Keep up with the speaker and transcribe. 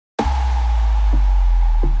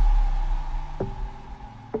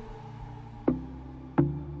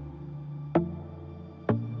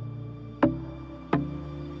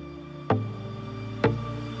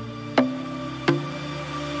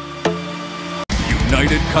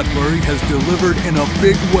United Cutlery has delivered in a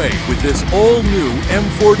big way with this all-new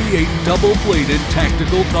M48 double-bladed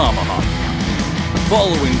tactical Tomahawk.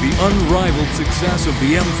 Following the unrivaled success of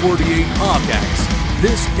the M48 Hawk Axe,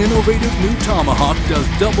 this innovative new Tomahawk does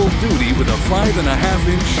double duty with a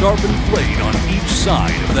 5.5-inch sharpened blade on each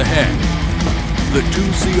side of the head. The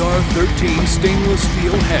 2CR13 stainless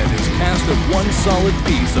steel head is cast of one solid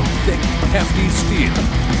piece of thick, hefty steel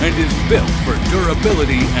and is built for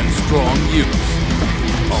durability and strong use.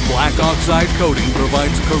 A black oxide coating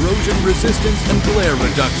provides corrosion resistance and glare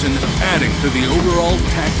reduction, adding to the overall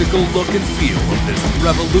tactical look and feel of this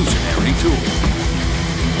revolutionary tool.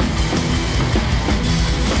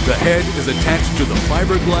 The head is attached to the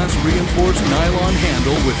fiberglass reinforced nylon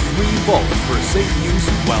handle with 3 bolts for safe use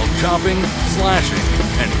while chopping, slashing,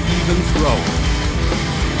 and even throwing.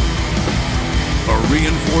 A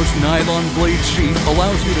reinforced nylon blade sheath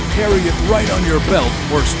allows you to carry it right on your belt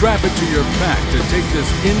or strap it to your back to take this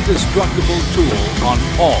indestructible tool on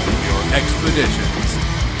all your expeditions.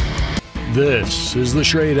 This is the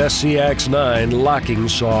Schrade SCX-9 locking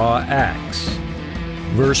saw axe.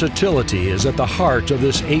 Versatility is at the heart of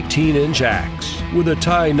this 18-inch axe. With a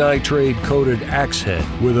Ti-nitrate coated axe head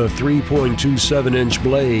with a 3.27-inch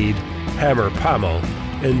blade, hammer pommel,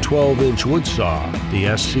 and 12-inch wood saw, the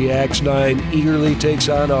SCX-9 eagerly takes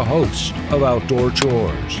on a host of outdoor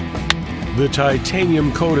chores. The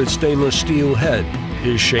titanium-coated stainless steel head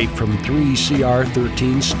is shaped from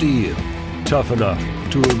 3CR13 steel, tough enough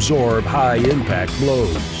to absorb high-impact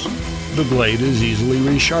blows. The blade is easily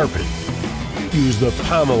resharpened. Use the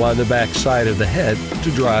pommel on the back side of the head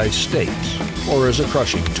to drive stakes or as a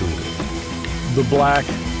crushing tool. The black,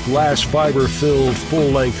 glass fiber-filled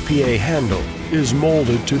full-length PA handle is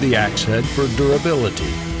molded to the axe head for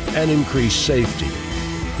durability and increased safety.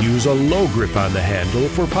 Use a low grip on the handle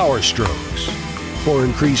for power strokes. For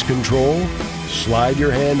increased control, slide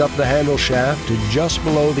your hand up the handle shaft to just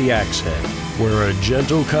below the axe head, where a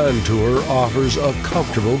gentle contour offers a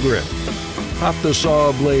comfortable grip. Pop the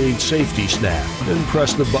saw blade safety snap and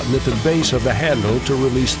press the button at the base of the handle to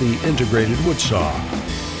release the integrated wood saw.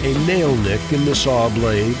 A nail nick in the saw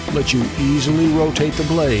blade lets you easily rotate the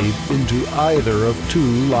blade into either of 2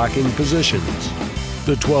 locking positions.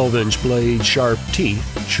 The 12-inch blade's sharp teeth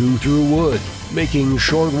chew through wood, making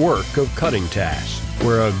short work of cutting tasks,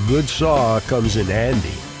 where a good saw comes in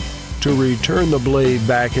handy. To return the blade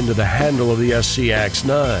back into the handle of the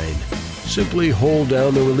SCX-9, simply hold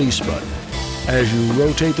down the release button as you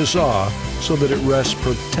rotate the saw so that it rests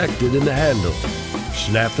protected in the handle.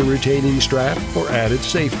 Snap the retaining strap for added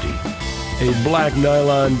safety. A black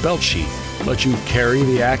nylon belt sheath lets you carry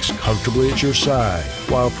the axe comfortably at your side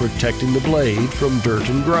while protecting the blade from dirt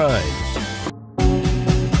and grime.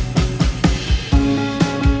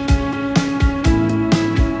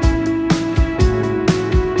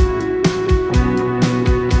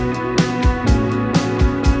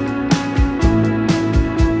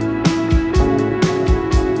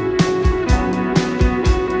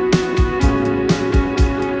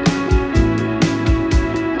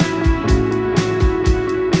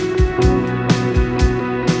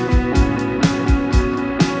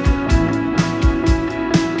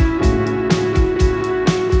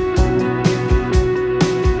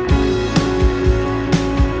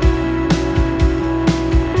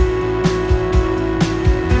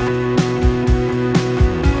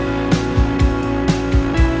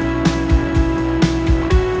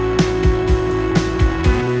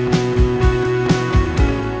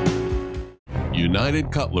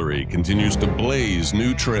 United Cutlery continues to blaze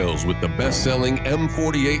new trails with the best-selling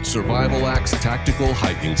M48 Survival Axe Tactical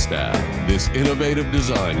Hiking Staff. This innovative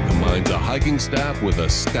design combines a hiking staff with a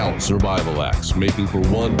stout survival axe, making for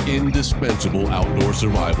one indispensable outdoor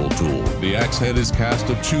survival tool. The axe head is cast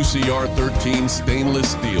of 2CR13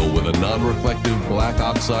 stainless steel with a non-reflective black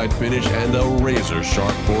oxide finish and a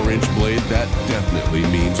razor-sharp 4-inch blade that definitely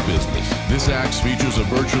means business. This axe features a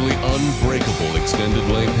virtually unbreakable extended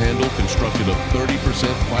length handle constructed of 30%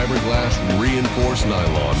 fiberglass reinforced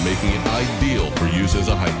nylon, making it ideal for use as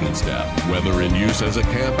a hiking staff. Whether in use as a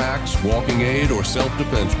camp axe, walking aid, or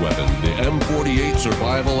self-defense weapon, the M48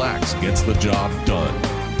 Survival Axe gets the job done.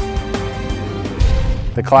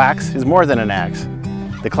 The KLAX is more than an axe.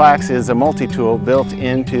 The KLAX is a multi-tool built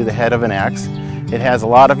into the head of an axe. It has a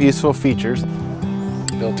lot of useful features.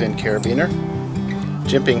 Built-in carabiner,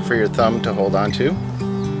 jimping for your thumb to hold onto,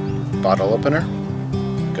 bottle opener,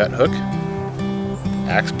 gut hook,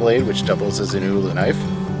 axe blade which doubles as an ulu knife,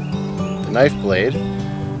 the knife blade,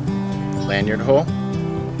 lanyard hole,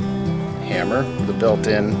 hammer with a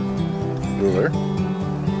built-in ruler,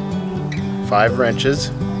 5 wrenches,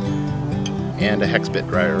 and a hex bit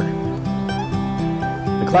driver.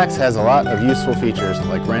 The KLAX has a lot of useful features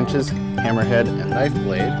like wrenches, hammerhead, and knife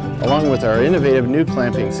blade, along with our innovative new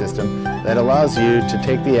clamping system that allows you to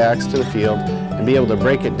take the axe to the field and be able to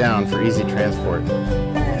break it down for easy transport.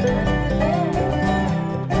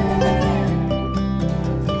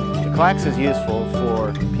 The KLAX is useful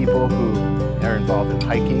for people who are involved in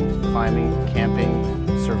hiking, climbing, camping,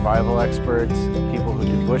 survival experts, people who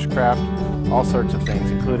do bushcraft, all sorts of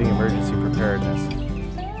things, including emergency preparedness.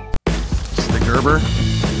 This is the Gerber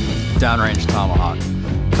Downrange Tomahawk.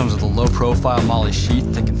 Comes with a low-profile MOLLE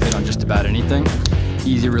sheath that can fit on just about anything.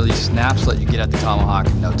 Easy release snaps let you get at the Tomahawk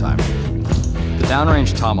in no time. The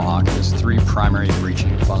Downrange Tomahawk has three primary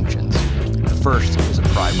breaching functions. The first is a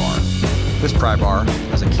pry bar. This pry bar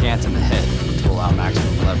has a cant in the head to allow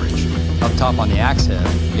maximum leverage. Up top on the axe head,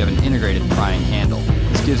 you have an integrated prying handle.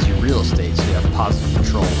 This gives you real estate so you have positive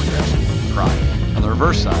control when you're actually prying. On the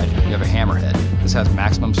reverse side, you have a hammerhead. This has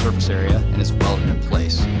maximum surface area and is welded in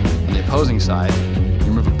place. On the opposing side, you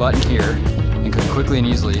remove a button here and can quickly and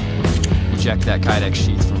easily eject that Kydex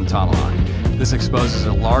sheath from the Tomahawk. This exposes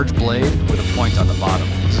a large blade with a point on the bottom.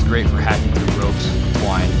 This is great for hacking through ropes,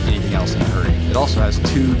 twine, anything else in a hurry. It also has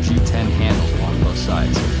two G10 handles along both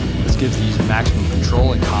sides. This gives the user maximum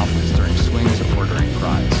control and confidence during swings or during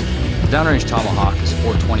pries. The Downrange Tomahawk is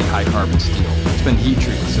 420 high carbon steel. It's been heat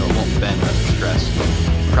treated so it won't bend under stress.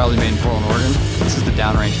 Proudly made in Portland, Oregon, this is the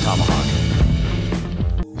Downrange Tomahawk.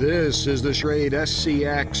 This is the Schrade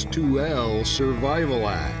SCX-2L Survival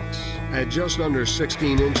Axe. At just under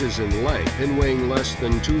 16 inches in length and weighing less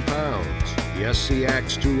than 2 pounds, the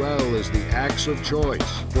SCX-2L is the axe of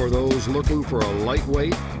choice for those looking for a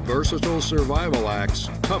lightweight, versatile survival axe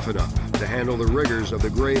tough enough to handle the rigors of the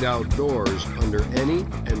great outdoors under any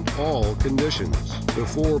and all conditions. The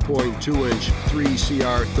 4.2-inch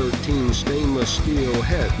 3CR13 stainless steel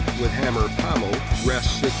head with hammer pommel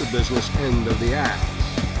rests at the business end of the axe.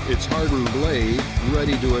 Its hardened blade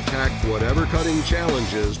ready to attack whatever cutting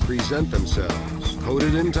challenges present themselves.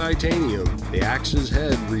 Coated in titanium, the axe's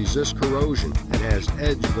head resists corrosion and has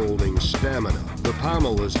edge-holding stamina. The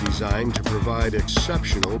pommel is designed to provide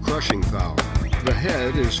exceptional crushing power. The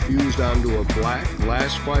head is fused onto a black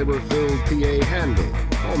glass fiber-filled PA handle,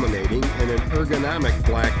 culminating in an ergonomic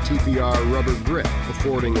black TPR rubber grip,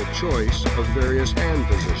 affording a choice of various hand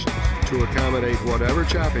positions to accommodate whatever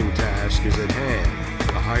chopping task is at hand.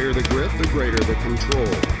 The higher the grip, the greater the control.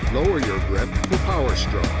 Lower your grip for power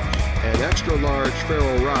strokes. An extra-large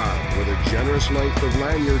ferrule rod with a generous length of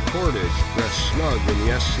lanyard cordage rests snug in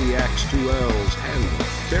the SCX-2L's handle.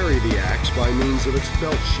 Carry the axe by means of its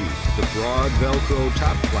belt sheath. The broad Velcro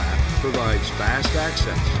top flap provides fast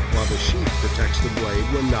access, while the sheath protects the blade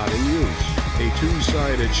when not in use. A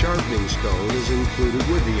two-sided sharpening stone is included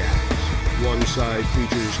with the axe. One side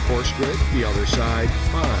features coarse grit, the other side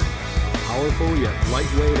fine. Powerful yet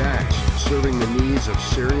lightweight axe, serving the needs of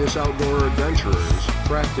serious outdoor adventurers,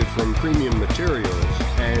 crafted from premium materials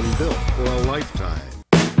and built for a lifetime.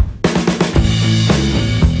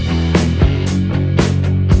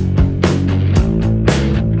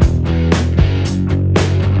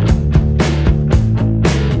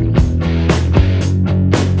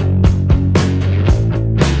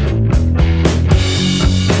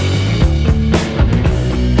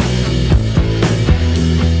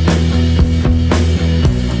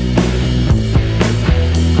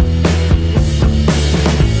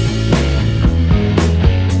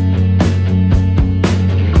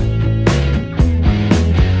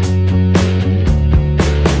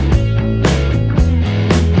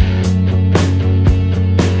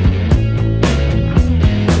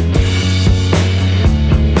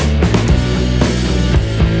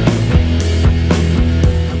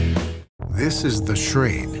 This is the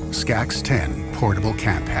Schrade SCAX 10 Portable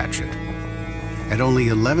Camp Hatchet. At only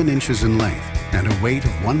 11 inches in length and a weight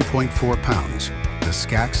of 1.4 pounds, the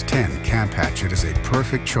SCAX 10 Camp Hatchet is a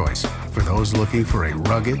perfect choice for those looking for a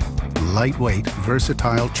rugged, lightweight,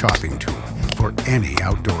 versatile chopping tool for any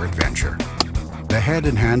outdoor adventure. The head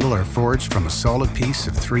and handle are forged from a solid piece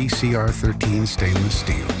of 3CR13 stainless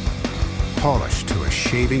steel, polished to a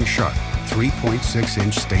shaving sharp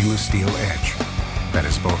 3.6-inch stainless steel edge that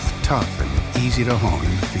is both tough and easy to hone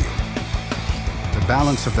in the field. The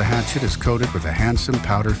balance of the hatchet is coated with a handsome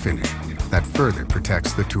powder finish that further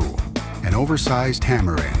protects the tool. An oversized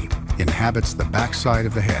hammer end inhabits the backside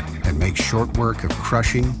of the head and makes short work of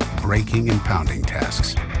crushing, breaking, and pounding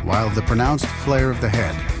tasks, while the pronounced flare of the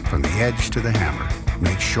head from the edge to the hammer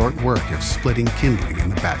makes short work of splitting kindling in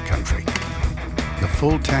the backcountry. The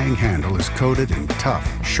full Tang handle is coated in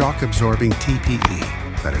tough, shock-absorbing TPE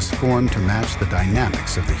that is formed to match the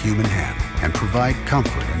dynamics of the human hand and provide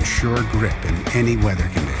comfort and sure grip in any weather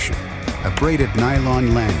condition. A braided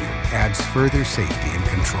nylon lanyard adds further safety and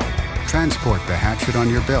control. Transport the Hatchet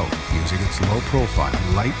on your belt using its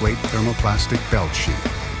low-profile, lightweight thermoplastic belt sheath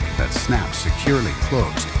that snaps securely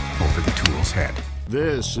closed over the tool's head.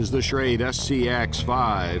 This is the Schrade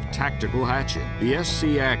SCX-5 Tactical Hatchet. The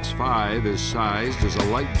SCX-5 is sized as a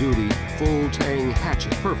light-duty, full Tang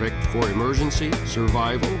hatchet, perfect for emergency,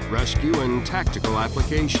 survival, rescue, and tactical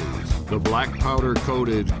applications. The black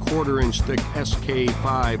powder-coated, quarter-inch thick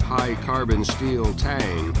SK5 high-carbon steel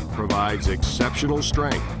Tang provides exceptional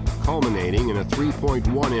strength, culminating in a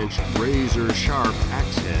 3.1-inch razor-sharp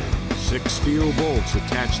axe head. 6 steel bolts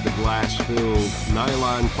attach the glass-filled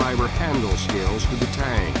nylon fiber handle scales to the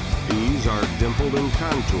Tang. These are dimpled and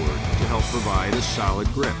contoured to help provide a solid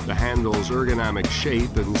grip. The handle's ergonomic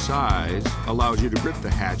shape and size allows you to grip the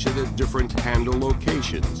hatchet at different handle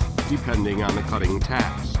locations, depending on the cutting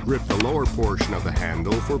task. Grip the lower portion of the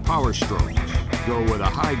handle for power strokes. Go with a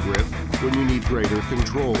high grip when you need greater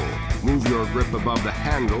control. Move your grip above the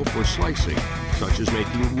handle for slicing, such as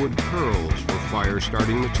making wood curls for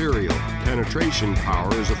fire-starting material. Penetration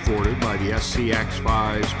power is afforded by the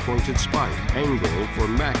SCX-5's pointed spike, angled for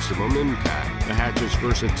maximum impact. The hatchet's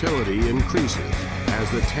versatility increases as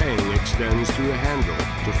the Tang extends through the handle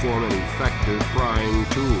to form an effective prying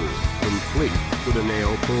tool, complete with a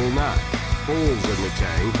nail pull notch. Holes in the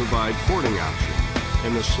Tang provide porting options,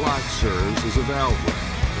 and the slot serves as a valve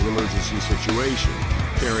in emergency situation.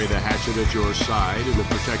 Carry the hatchet at your side in the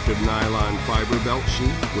protective nylon fiber belt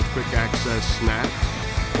sheath with quick access snaps,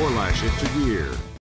 or lash it to gear.